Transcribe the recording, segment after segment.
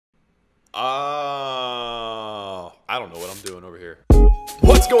I don't know what I'm doing over here.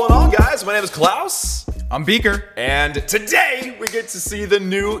 What's going on, guys? My name is Klaus. I'm Beaker. And today we get to see the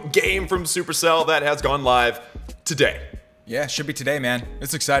new game from Supercell that has gone live today. Yeah, should be today, man.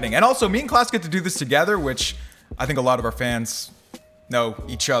 It's exciting. And also, me and Klaus get to do this together, which I think a lot of our fans know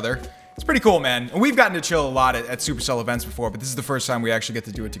each other. It's pretty cool, man. And we've gotten to chill a lot at Supercell events before, but this is the first time we actually get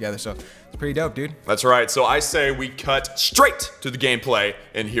to do it together, so it's pretty dope, dude. That's right. So I say we cut straight to the gameplay,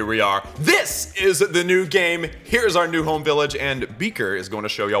 and here we are. This is the new game. Here's our new home village, and Beaker is going to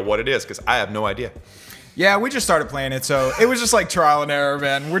show y'all what it is, because I have no idea. Yeah, we just started playing it, so it was just like trial and error,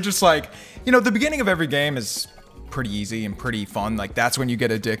 man. We're just like, you know, the beginning of every game is pretty easy and pretty fun. Like, that's when you get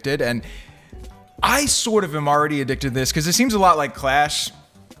addicted, and I sort of am already addicted to this, because it seems a lot like Clash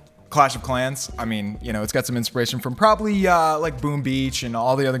of Clans. I mean, you know, it's got some inspiration from probably like Boom Beach and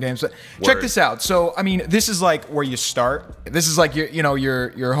all the other games. But check this out. So, I mean, this is like where you start. This is like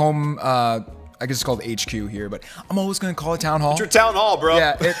your home. I guess it's called HQ here, but I'm always gonna call it Town Hall. It's your Town Hall, bro.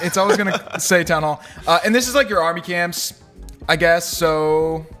 Yeah, it's always gonna say Town Hall. And this is like your army camps, I guess.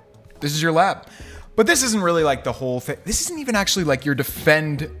 So this is your lab. But this isn't really like the whole thing. This isn't even actually like your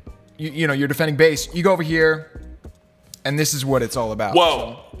you know, your defending base. You go over here, and this is what it's all about.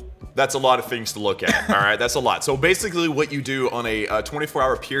 Whoa. So. That's a lot of things to look at, all right? That's a lot. So basically what you do on a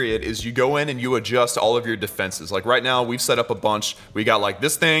 24-hour period is you go in and you adjust all of your defenses. Like right now, we've set up a bunch. We got like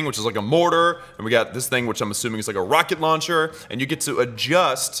this thing, which is like a mortar, and we got this thing, which I'm assuming is like a rocket launcher, and you get to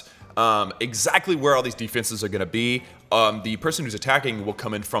adjust exactly where all these defenses are gonna be. The person who's attacking will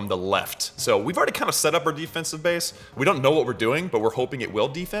come in from the left. So we've already kind of set up our defensive base. We don't know what we're doing, but we're hoping it will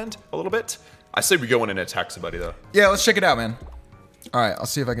defend a little bit. I say we go in and attack somebody though. Yeah, let's check it out, man. All right, I'll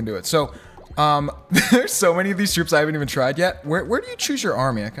see if I can do it. So, there's so many of these troops I haven't even tried yet. Where do you choose your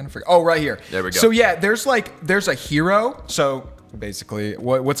army? I kind of forget. Oh, right here. There we go. So yeah, there's a hero. So basically,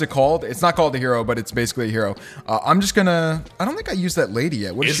 what's it called? It's not called a hero, but it's basically a hero. I'm just gonna. I don't think I used that lady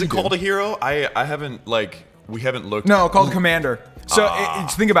yet. What is it called a hero? I haven't like we haven't looked. No, called commander. So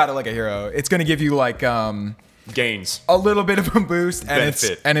think about it like a hero. It's gonna give you like gains, a little bit of a boost, and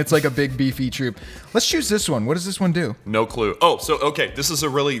benefit. it's like a big beefy troop. Let's choose this one. What does this one do? No clue. Oh, so okay, this is a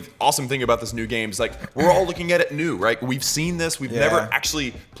really awesome thing about this new game. Is like we're all looking at it new, right? We've seen this. We've never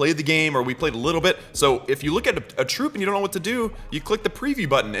actually played the game, or we played a little bit. So if you look at a troop and you don't know what to do, you click the preview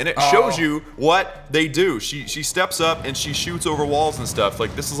button, and it shows you what they do. She steps up and she shoots over walls and stuff.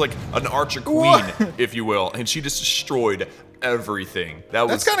 Like this is like an archer queen, if you will, and she just destroyed everything.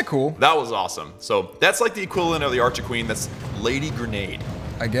 That's kind of cool. That was awesome. So that's like the equivalent of the Archer Queen. That's Lady Grenade,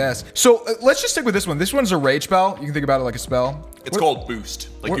 I guess. So let's just stick with this one. This one's a rage spell. You can think about it like a spell. It's called boost.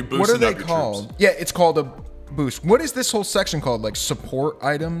 Like you boost. What are they up your called? troops. Yeah, it's called a boost. What is this whole section called? Like support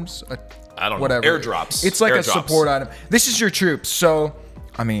items? I don't know. Whatever. Airdrops. It's like airdrops. A support item. This is your troops. So,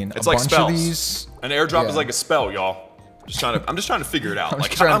 I mean, it's a like bunch spells. of these. An airdrop is like a spell, y'all. I'm just trying to figure it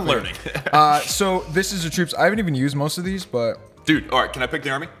out. I'm learning. So this is the troops. I haven't even used most of these, but dude, all right, can I pick the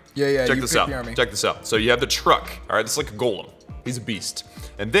army? Yeah. Check this out. Check this out. So you have the truck. All right, it's like a golem. He's a beast.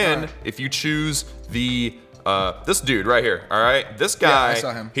 And then if you choose the this dude right here, all right, this guy, I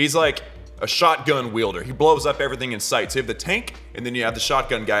saw him. He's like a shotgun wielder. He blows up everything in sight. So you have the tank, and then you have the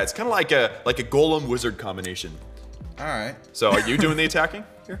shotgun guy. It's kind of like a golem wizard combination. All right. So are you doing the attacking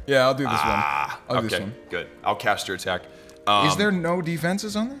here? Yeah, I'll do this one. I'll do this one. Good. I'll cast your attack. Is there no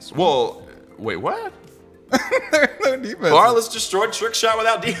defenses on this? Well, wait, what? There are no defenses. All right, let's destroy trick shot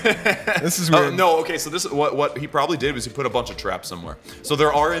without defense. This is weird. No, okay, so this is what he probably did was he put a bunch of traps somewhere. So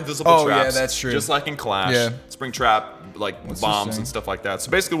there are invisible traps. Yeah, that's true. Just like in Clash. Yeah. Spring trap, like bombs and stuff like that. So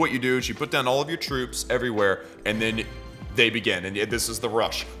basically what you do is you put down all of your troops everywhere, and then they begin. And this is the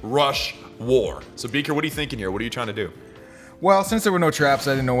rush. Rush war. So Beaker, what are you thinking here? What are you trying to do? Well, since there were no traps,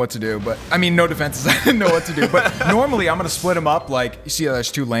 I didn't know what to do. But I mean, no defenses, I didn't know what to do. But normally, I'm gonna split them up. Like you see, how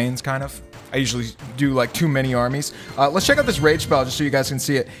there's two lanes, kind of. I usually do like too many armies. Let's check out this rage spell just so you guys can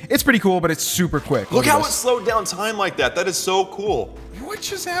see it. It's pretty cool, but it's super quick. Look how it slowed down time like that. That is so cool. What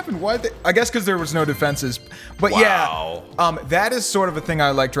just happened? Why? I guess because there was no defenses. But wow. Yeah, that is sort of a thing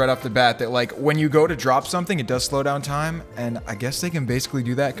I liked right off the bat. That like when you go to drop something, it does slow down time, and I guess they can basically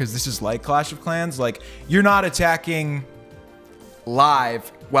do that because this is like Clash of Clans. Like you're not attacking live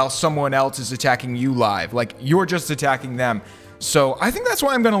while someone else is attacking you live. Like you're just attacking them. So I think that's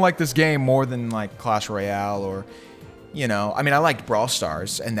why I'm gonna like this game more than like Clash Royale or, you know, I mean I liked Brawl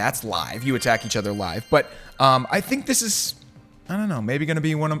Stars and that's live. You attack each other live. But I think this is, I don't know, maybe gonna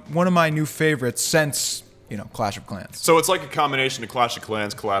be one of my new favorites since you know, Clash of Clans. So it's like a combination of Clash of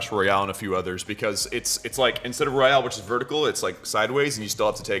Clans, Clash Royale, and a few others, because it's like, instead of Royale, which is vertical, it's like sideways, and you still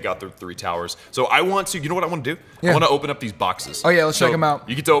have to take out the 3 towers. So I want to, you know what I want to do? Yeah. I want to open up these boxes. Oh yeah, let's check them out.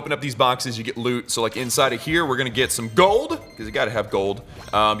 You get to open up these boxes, you get loot. So like inside of here, we're gonna get some gold, because you gotta have gold.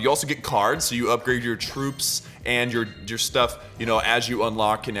 You also get cards, so you upgrade your troops and your stuff, you know, as you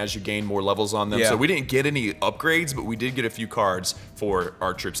unlock and as you gain more levels on them. Yeah. So we didn't get any upgrades, but we did get a few cards for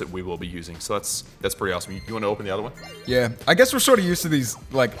our troops that we will be using. So that's pretty awesome. You want to open the other one? Yeah, I guess we're sort of used to these,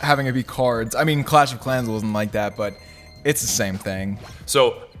 like, having it be cards. I mean, Clash of Clans wasn't like that, but it's the same thing.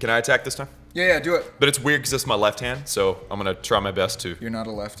 So can I attack this time? Yeah, do it. But it's weird because it's my left hand, so I'm gonna try my best to. You're not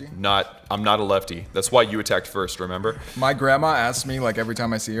a lefty? I'm not a lefty. That's why you attacked first, remember? My grandma asks me, like, every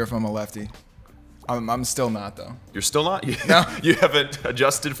time I see her if I'm a lefty. I'm still not, though. You're still not? No. You haven't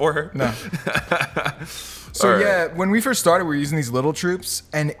adjusted for her? No. So yeah, when we first started, we were using these little troops,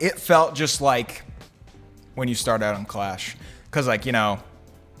 and it felt just like when you start out on Clash. Because, like, you know,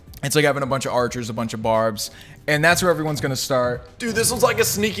 it's like having a bunch of archers, a bunch of barbs, and that's where everyone's gonna start. Dude, this one's like a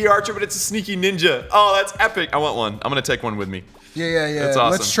sneaky archer, but it's a sneaky ninja. Oh, that's epic. I want one. I'm gonna take one with me. Yeah. That's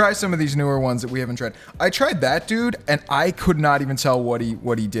awesome. Let's try some of these newer ones that we haven't tried. I tried that dude, and I could not even tell what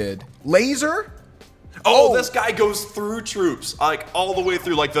he did. Laser? Oh, this guy goes through troops, like all the way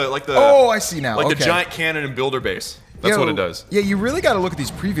through, like the. Oh, I see now. Like okay. the giant cannon and builder base. That's what it does. Yeah, you really got to look at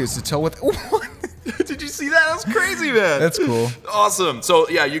these previews to tell what. Did you see that? That was crazy, man. That's cool. Awesome. So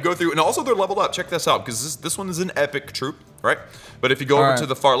yeah, you go through, and also they're leveled up. Check this out, because this one is an epic troop, right? But if you go over to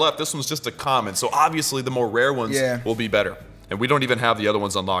the far left, this one's just a common. So obviously, the more rare ones will be better. And we don't even have the other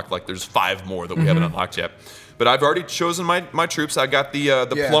ones unlocked. Like there's 5 more that we haven't unlocked yet. But I've already chosen my troops. I got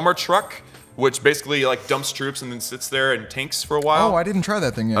the plumber truck, which basically like dumps troops and then sits there and tanks for a while. Oh, I didn't try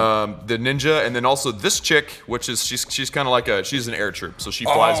that thing yet. The ninja, and then also this chick, which is she's kind of like she's an air troop, so she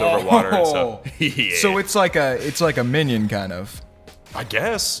flies over water and stuff. Yeah. So it's like a minion kind of. I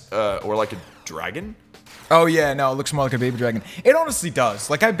guess, or like a dragon. Oh yeah, no, it looks more like a baby dragon. It honestly does.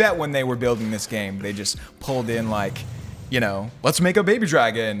 Like I bet when they were building this game, they just pulled in like, you know, let's make a baby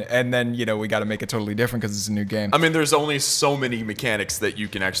dragon, and then, you know, we got to make it totally different because it's a new game. I mean, there's only so many mechanics that you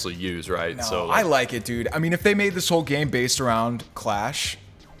can actually use, right? No, so I like it, dude. I mean, if they made this whole game based around Clash,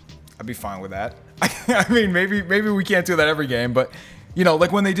 I'd be fine with that. I mean, maybe we can't do that every game, but you know,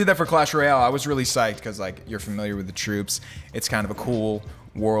 like when they did that for Clash Royale, I was really psyched because like you're familiar with the troops. It's kind of a cool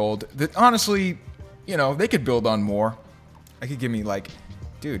world that honestly, you know, they could build on more. I could give me like,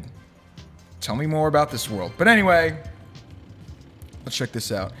 dude, tell me more about this world. But anyway. Let's check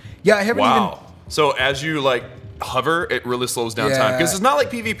this out. Yeah, I haven't even... So as you, like, hover, it really slows down time. Because it's not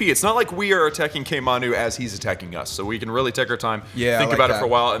like PvP. It's not like we are attacking K-Manu as he's attacking us. So we can really take our time, think about it for a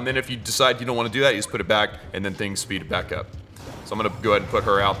while, and then if you decide you don't want to do that, you just put it back, and then things speed it back up. So I'm going to go ahead and put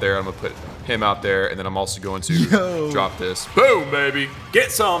her out there. I'm going to put him out there, and then I'm also going to drop this. Boom, baby.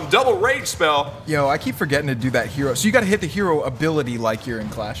 Get some double rage spell. Yo, I keep forgetting to do that hero. So you got to hit the hero ability like you're in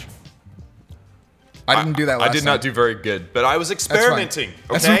Clash. I didn't do that last time. I did not do very good, but I was experimenting.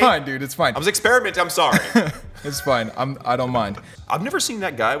 That's okay? That's fine, dude. It's fine. I was experimenting. I'm sorry. It's fine. I don't mind. I've never seen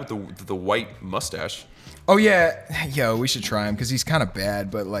that guy with the white mustache. Oh yeah, yo, we should try him because he's kind of bad,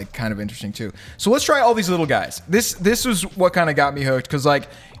 but like kind of interesting too. So let's try all these little guys. This was what kind of got me hooked because like,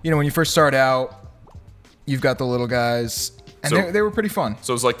 you know, when you first start out, you've got the little guys, and so, they were pretty fun.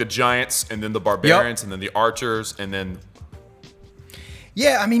 So it's like the giants, and then the barbarians, and then the archers, and then.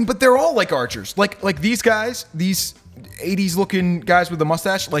 Yeah, I mean, but they're all like archers. Like these guys, these 80s looking guys with the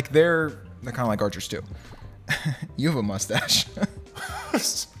mustache, like they're kind of like archers too. You have a mustache.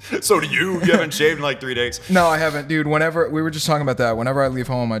 So do you. You haven't shaved in like 3 days. No, I haven't, dude. Whenever we were just talking about that. Whenever I leave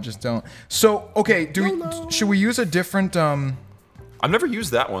home, I just don't. So, okay, should we use a different I've never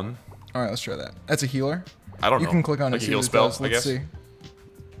used that one. All right, let's try that. That's a healer. I don't know. You can click on like it. A heal spell, Let's see.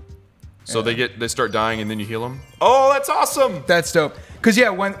 So they start dying and then you heal them. Oh, that's awesome. That's dope. Cause yeah,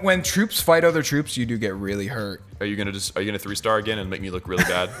 when troops fight other troops, you do get really hurt. Are you gonna 3-star again and make me look really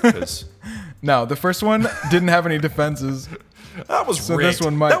bad? Because no, the first one didn't have any defenses. That was so rigged. This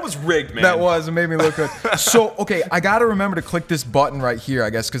one might. That was rigged, man. That was. It made me look good. So okay, I gotta remember to click this button right here, I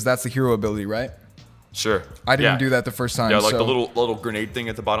guess, because that's the hero ability, right? Sure. I didn't do that the first time. Yeah, like the little grenade thing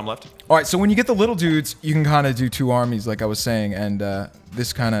at the bottom left. All right, so when you get the little dudes, you can kind of do 2 armies, like I was saying, and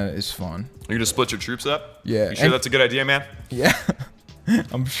this kind of is fun. You're gonna split your troops up? Yeah. You sure that's a good idea, man? Yeah,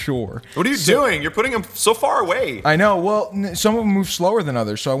 I'm sure. What are you doing? You're putting them so far away. I know. Well, some of them move slower than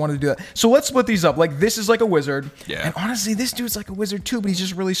others, so I wanted to do that. So let's split these up. Like this is like a wizard. Yeah. And honestly, this dude's like a wizard too, but he's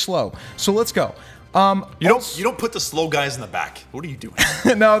just really slow. So let's go. You don't put the slow guys in the back. What are you doing?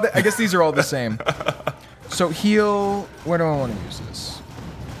 No, I guess these are all the same. So heal. Where do I want to use this?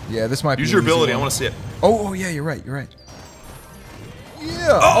 Yeah, this might be Use your an easy ability. I one. want to see it. Oh, yeah, you're right. You're right.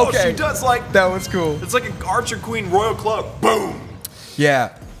 Yeah. Oh, okay. she does like... That was cool. It's like an Archer Queen Royal Cloak. Boom.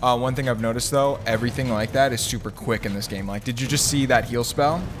 Yeah. One thing I've noticed though, everything like that is super quick in this game. Like, did you just see that heal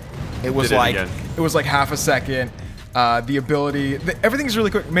spell? It was like half a second. The ability, everything's really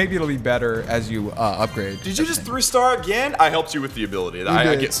quick. Maybe it'll be better as you upgrade. Did you just 3-star again? I helped you with the ability.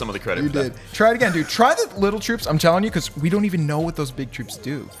 I get some of the credit for that. Try it again, dude. Try the little troops. I'm telling you, because we don't even know what those big troops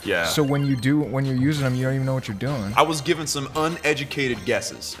do. Yeah. So when you're using them, you don't even know what you're doing. I was given some uneducated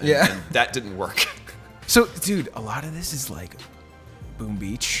guesses. And, Yeah. and that didn't work. So, dude, a lot of this is like Boom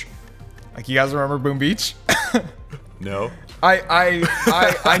Beach. Like, you guys remember Boom Beach? No.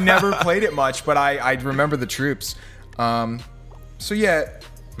 I never played it much, but I remember the troops. So yeah,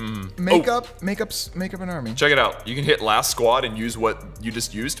 make up an army. Check it out. You can hit last squad and use what you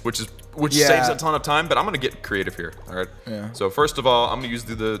just used, which Yeah. saves a ton of time. But I'm gonna get creative here. All right. Yeah. So first of all, I'm gonna use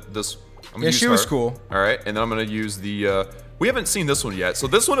this. I'm gonna use she her. was cool. All right, and then I'm gonna use the. We haven't seen this one yet. So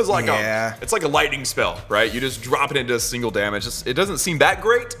this one is like it's like a lightning spell, right? You just drop it into a single damage. It doesn't seem that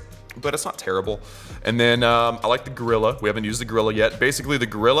great, but it's not terrible. And then I like the gorilla. We haven't used the gorilla yet. Basically, the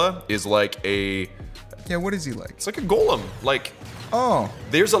gorilla is like a. Yeah, what is he like? It's like a golem. Like. Oh.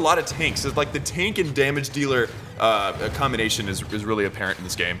 There's a lot of tanks. It's like the tank and damage dealer combination is really apparent in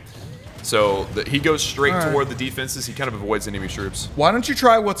this game. So he goes straight toward the defenses. He kind of avoids enemy troops. Why don't you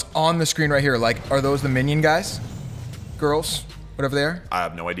try what's on the screen right here? Like, are those the minion guys? Girls? Whatever they are? I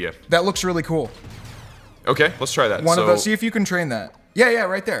have no idea. That looks really cool. Okay, let's try that. One of those. See if you can train that. Yeah,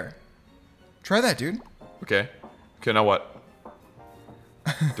 right there. Try that, dude. Okay. Okay, now what?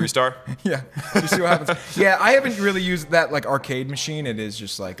 3-star? Yeah. You see what happens. Yeah, I haven't really used that like arcade machine. It is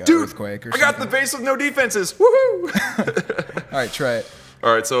just like an earthquake or something. I got the base with no defenses. Woohoo! All right, try it.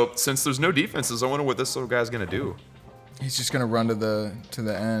 All right, so since there's no defenses, I wonder what this little guy's gonna do. He's just gonna run to the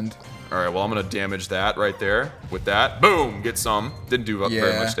end. All right, well I'm gonna damage that right there with that. Boom, get some. Didn't do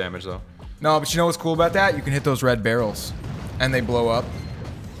very much damage though. No, but you know what's cool about that? You can hit those red barrels, and they blow up.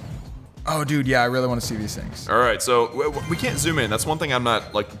 Oh, dude, yeah, I really want to see these things. All right, so we can't zoom in. That's one thing I'm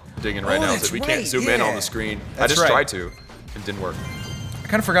not like digging right now is that we can't zoom in on the screen. I just tried to, it didn't work. I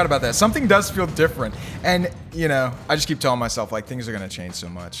kind of forgot about that. Something does feel different, and you know, I just keep telling myself like things are gonna change so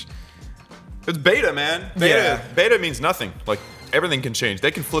much. It's beta, man. Beta means nothing. Like everything can change.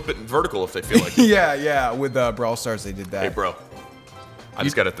 They can flip it in vertical if they feel like it. Yeah. With Brawl Stars, they did that. Hey, bro. I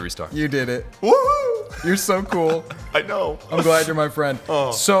just got a 3-star. You did it. Woohoo! You're so cool. I know. I'm glad you're my friend.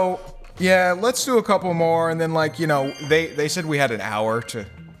 Oh. So, yeah, let's do a couple more, and then like, you know, they said we had an hour to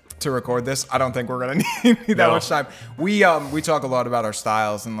record this. I don't think we're gonna need that much time. We talk a lot about our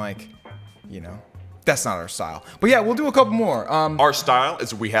styles, and like, you know, that's not our style. But yeah, we'll do a couple more. Our style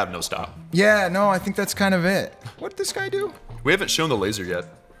is we have no style. Yeah, no, I think that's kind of it. What did this guy do? We haven't shown the laser yet.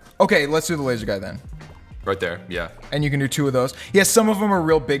 Okay, let's do the laser guy then. Right there, yeah. And you can do 2 of those. Yeah, some of them are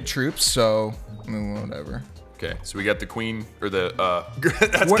real big troops, so I mean, whatever. Okay, so we got the queen, or the,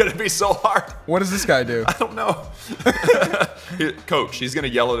 that's gonna be so hard. What does this guy do? I don't know. Coach, he's gonna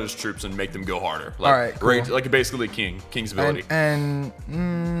yell at his troops and make them go harder. Like, all right, cool. Like basically King's ability.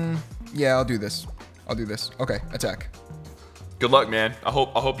 Yeah, I'll do this. Okay, attack. Good luck, man. I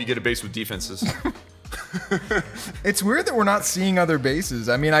hope you get a base with defenses. It's weird that we're not seeing other bases.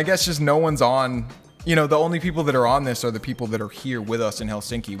 I mean, I guess just no one's on. You know, the only people that are on this are the people that are here with us in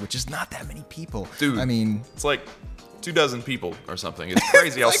Helsinki, which is not that many people. Dude, I mean, it's like 2,000 people or something. It's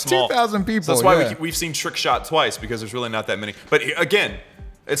crazy how like small. 2,000 people. So that's why we've seen Trick Shot twice, because there's really not that many. But again,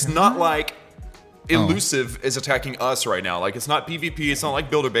 it's not like Elusive is attacking us right now. Like, it's not PvP. It's not like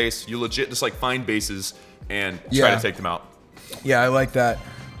Builder Base. You legit just like find bases and try to take them out. Yeah, I like that.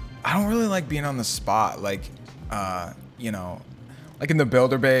 I don't really like being on the spot. Like, you know, like in the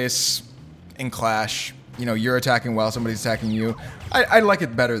Builder Base, in Clash, you know, you're attacking while somebody's attacking you. I like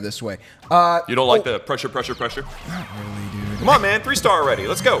it better this way. You don't like the pressure? Not really, dude. Come on, man. 3-star already.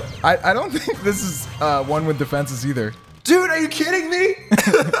 Let's go. I don't think this is one with defenses either. Dude, are you kidding me?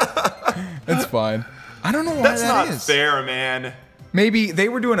 It's fine. I don't know why that's that is. That's not fair, man. Maybe they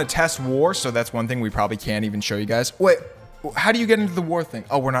were doing a test war, so that's one thing we probably can't even show you guys. Wait, how do you get into the war thing?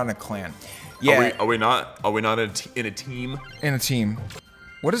 Oh, we're not in a clan. Yeah. Are we not in a team? In a team.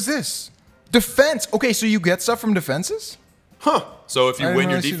 What is this? Defense. Okay, so you get stuff from defenses? Huh. So if you win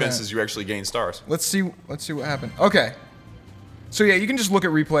your defenses, you actually gain stars. Let's see what happened. Okay. So yeah, you can just look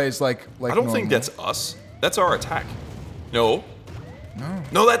at replays like I don't think that's us. That's our attack. No.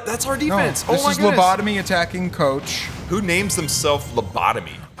 No, that's our defense. No, this is Lobotomy attacking Coach. Who names themselves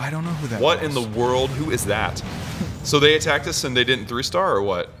Lobotomy? I don't know who that What in the world? Who is that? So they attacked us and they didn't 3-star or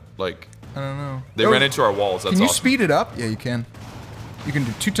what? Like, I don't know. They ran into our walls. That's Can you awesome. speed it up? Yeah, you can. You can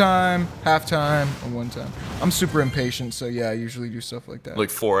do 2-time, half-time, or 1-time. I'm super impatient, so yeah, I usually do stuff like that. Like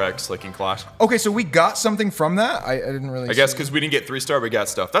 4x, like in Clash. Okay, so we got something from that? I didn't really I guess because we didn't get 3-star, we got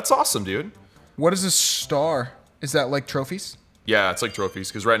stuff. That's awesome, dude. What is a star? Is that like trophies? Yeah, it's like trophies,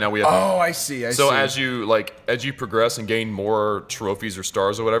 because right now we have... Oh, I see, I see. So as you progress and gain more trophies or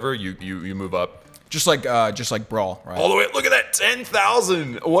stars or whatever, you move up. Just like Brawl, right? All the way, look at that,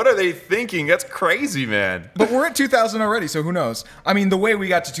 10,000. What are they thinking? That's crazy, man. But we're at 2,000 already, so who knows? I mean, the way we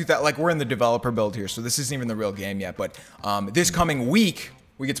got to 2,000, like we're in the developer build here, so this isn't even the real game yet. But this coming week,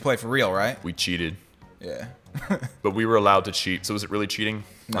 we get to play for real, right? We cheated. Yeah. But we were allowed to cheat, so is it really cheating?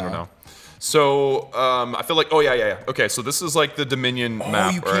 No. I don't know. So, I feel like, oh yeah. Okay, so this is like the Dominion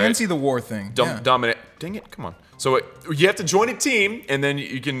map, Oh, you can right? see the war thing. Dominate. Dang it, come on. So you have to join a team, and then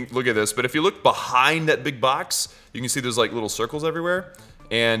you can look at this. But if you look behind that big box, you can see there's like little circles everywhere.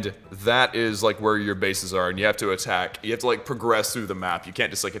 And that is like where your bases are, and you have to attack. You have to like progress through the map. You can't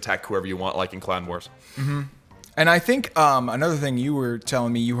just like attack whoever you want, like in Clan Wars. Mm-hmm. And I think another thing you were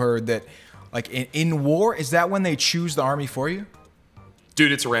telling me, you heard that like in war, is that when they choose the army for you?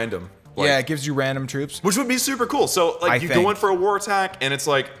 Dude, it's random. Like, yeah, it gives you random troops. Which would be super cool. So, like, you go in for a war attack, and it's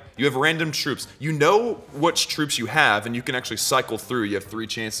like, you have random troops. You know which troops you have, and you can actually cycle through. You have 3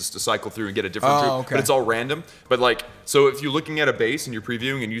 chances to cycle through and get a different troop. Okay. But it's all random. But, like, so if you're looking at a base and you're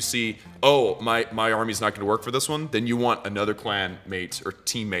previewing and you see, oh, my army's not going to work for this one, then you want another clan mate or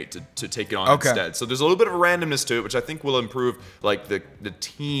teammate to take it on instead. So there's a little bit of a randomness to it, which I think will improve, like, the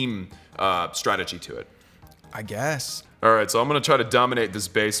team strategy to it. I guess. All right, so I'm gonna try to dominate this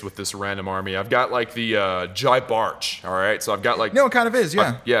base with this random army. I've got like the Jai Barch. All right, so I've got like no, it kind of is,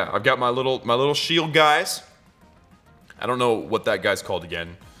 yeah. I've got my little shield guys. I don't know what that guy's called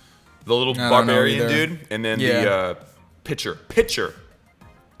again. The little barbarian dude, and then the pitcher. Pitcher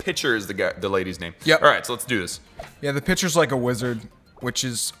is the lady's name. Yep. All right, so let's do this. Yeah, the pitcher's like a wizard, which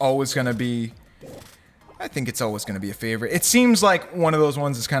is always gonna be. I think it's always gonna be a favorite. It seems like one of those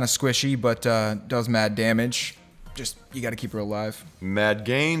ones is kind of squishy, but does mad damage. Just, you gotta keep her alive. Mad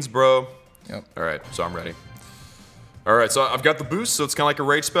gains, bro. Yep. All right, so I'm ready. All right, so I've got the boost, so it's kind of like a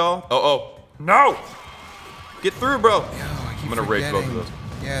rage spell. Oh, no! Get through, bro. I'm gonna rage both of those.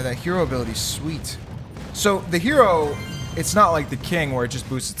 Yeah, that hero ability's sweet. So the hero, it's not like the king where it just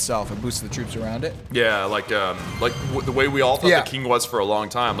boosts itself. It boosts the troops around it. Yeah, like the way we all thought the king was for a long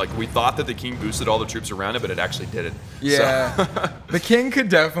time. Like we thought that the king boosted all the troops around it, but it actually didn't. Yeah, so. The king could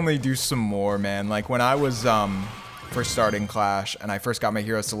definitely do some more, man. Like when I was first starting Clash and I first got my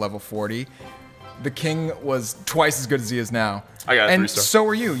heroes to level 40, the king was twice as good as he is now. I got a 3-star. And so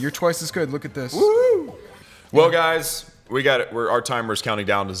are you. You're twice as good. Look at this. Woo! Well, guys, we got it. Our timer's counting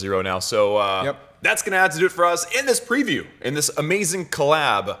down to 0 now. So that's gonna have to do it for us in this preview, in this amazing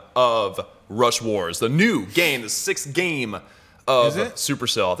collab of Rush Wars, the new game, the 6th game of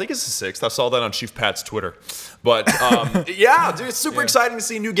Supercell. I think it's the 6th. I saw that on Chief Pat's Twitter. But yeah, dude, it's super exciting to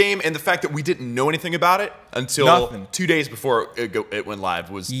see a new game, and the fact that we didn't know anything about it until 2 days before it went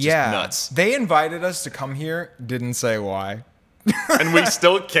live was just nuts. They invited us to come here, didn't say why. And we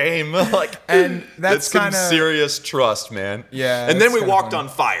still came. Like, and that's some serious trust, man. Yeah. And then we walked on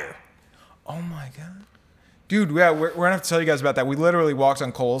fire. Oh my god. Dude, yeah, we're gonna have to tell you guys about that. We literally walked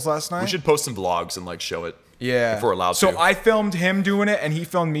on coals last night. We should post some vlogs and like show it. Yeah. If we're allowed to. So I filmed him doing it and he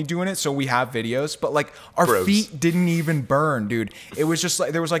filmed me doing it, so we have videos. But like our feet didn't even burn, dude. It was just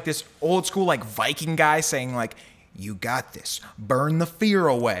like there was like this old school like Viking guy saying like, "You got this. Burn the fear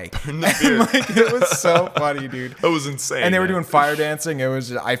away." Burn the fear. Like, it was so funny, dude. That was insane. And they were doing fire dancing. It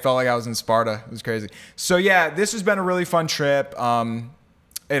was. I felt like I was in Sparta. It was crazy. So yeah, this has been a really fun trip.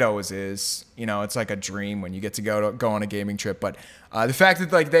 It always is. You know, it's like a dream when you get to go on a gaming trip. But the fact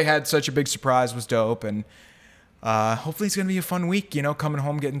that like they had such a big surprise was dope. And hopefully it's gonna be a fun week. You know, coming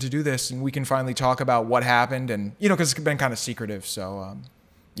home, getting to do this, and we can finally talk about what happened. And you know, because it's been kind of secretive. So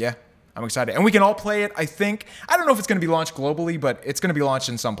yeah. I'm excited. And we can all play it, I think. I don't know if it's going to be launched globally, but it's going to be launched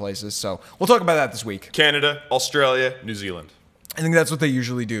in some places. So we'll talk about that this week. Canada, Australia, New Zealand. I think that's what they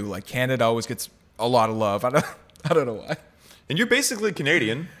usually do. Like, Canada always gets a lot of love. I don't know why. And you're basically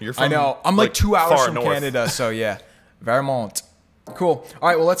Canadian. You're from, I know. I'm like 2 hours from north. Canada, so yeah. Vermont. Cool. All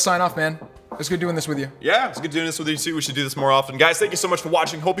right, well, let's sign off, man. It's good doing this with you. Yeah, it's good doing this with you too. We should do this more often. Guys, thank you so much for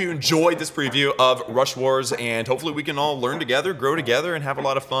watching. Hope you enjoyed this preview of Rush Wars, and hopefully we can all learn together, grow together, and have a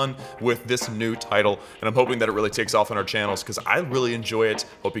lot of fun with this new title. And I'm hoping that it really takes off on our channels because I really enjoy it.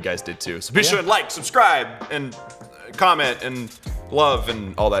 Hope you guys did too. So be sure to like, subscribe, and comment, and love,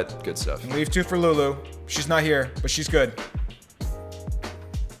 and all that good stuff. And leave 2 for Lulu. She's not here, but she's good.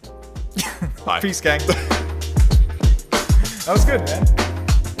 Bye. Peace, gang. That was good, man.